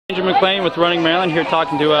Benjamin McLean with Running Maryland here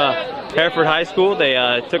talking to Hereford High School. They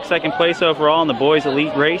took second place overall in the boys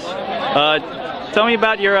elite race. Tell me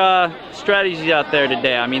about your strategies out there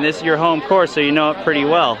today. I mean, this is your home course, so you know it pretty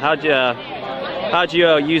well. How'd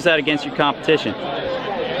you use that against your competition?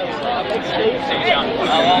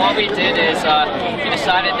 Well, what we did is we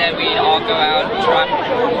decided that we'd all go out and try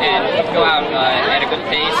and go out at a good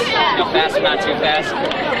pace, fast and not too fast,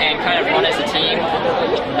 and kind of run as a team.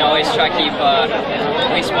 Always try to keep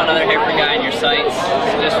at least one other Hereford guy in your sights,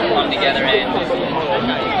 so just come together and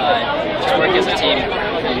just work as a team.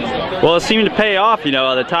 Well, it seemed to pay off.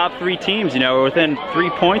 The top three teams, were within 3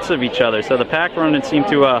 points of each other, so the pack running seemed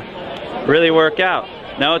to really work out.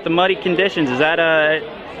 Now, with the muddy conditions, is that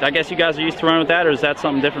I guess you guys are used to running with that, or is that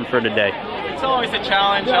something different for today? It's always a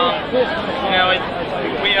challenge. We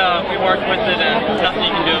work with it, and nothing you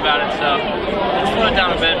can do about it. So it's slowed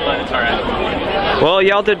down a bit, but it's all right. Well,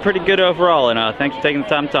 y'all did pretty good overall, and thanks for taking the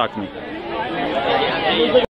time to talk to me.